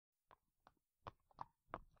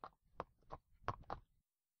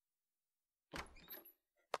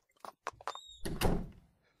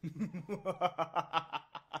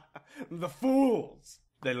The fools!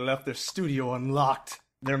 They left their studio unlocked.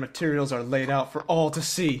 Their materials are laid out for all to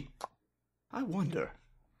see. I wonder...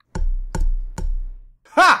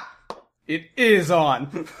 Ha! It is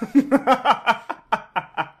on!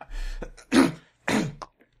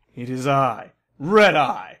 It is I, Red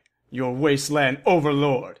Eye, your wasteland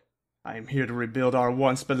overlord. I am here to rebuild our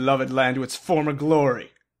once beloved land to its former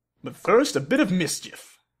glory. But first, a bit of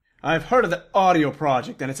mischief. I have heard of the audio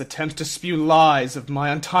project and its attempts to spew lies of my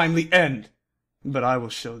untimely end. But I will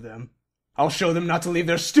show them. I'll show them not to leave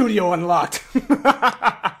their studio unlocked.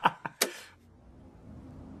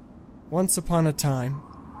 Once upon a time,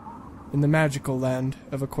 in the magical land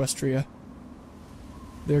of Equestria,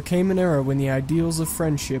 there came an era when the ideals of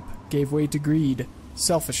friendship gave way to greed,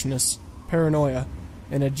 selfishness, paranoia,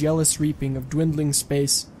 and a jealous reaping of dwindling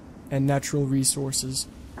space and natural resources.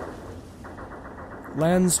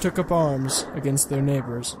 Lands took up arms against their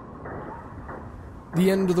neighbors. The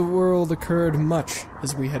end of the world occurred much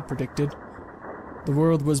as we had predicted. The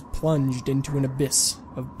world was plunged into an abyss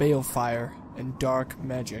of balefire and dark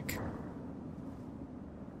magic.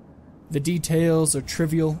 The details are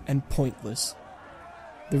trivial and pointless.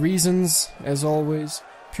 The reasons, as always,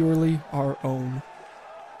 purely our own.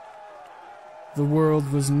 The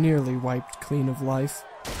world was nearly wiped clean of life.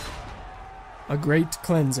 A great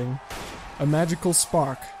cleansing, a magical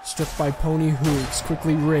spark struck by pony hooves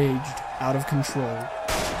quickly raged out of control.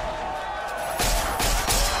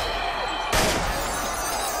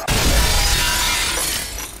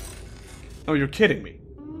 Oh, you're kidding me.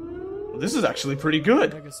 Well, this is actually pretty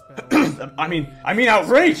good. I mean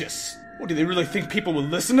outrageous! What, do they really think people will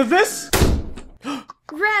listen to this?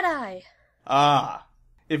 Red Eye! Ah,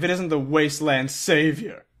 if it isn't the Wasteland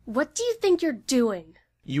Savior. What do you think you're doing?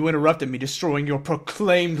 You interrupted me destroying your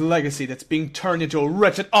proclaimed legacy that's being turned into a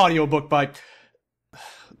wretched audiobook by...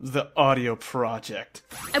 the Audio Project.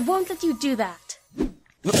 I won't let you do that.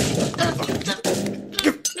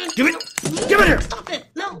 Give it here! Stop it!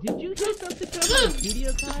 No! Did you do something to the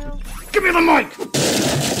studio, Kyle? Give me the mic!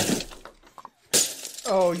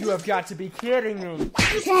 Oh, you have got to be kidding me.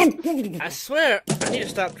 I swear, I need to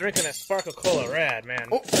stop drinking that Sparkle Cola Rad, man.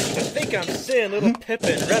 I think I'm seeing LittlePip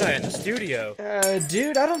and Red Eye in the studio.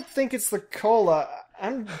 Dude, I don't think it's the cola.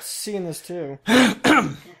 I'm seeing this too.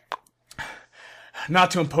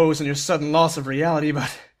 Not to impose on your sudden loss of reality,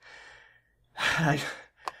 but... I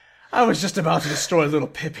was just about to destroy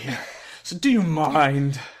LittlePip here, so do you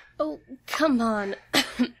mind? Oh, come on.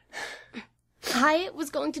 I was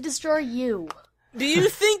going to destroy you. Do you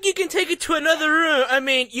think you can take it to another room? I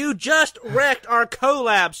mean, you just wrecked our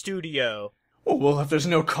collab studio. Oh, well, if there's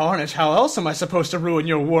no carnage, how else am I supposed to ruin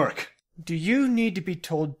your work? Do you need to be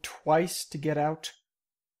told twice to get out?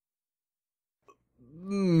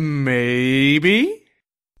 Maybe?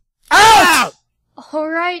 Out!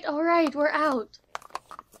 Alright, we're out.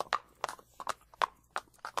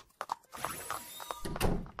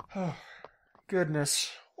 Oh,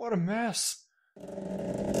 goodness, what a mess.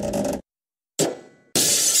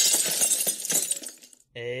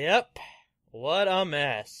 Yep, what a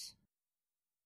mess.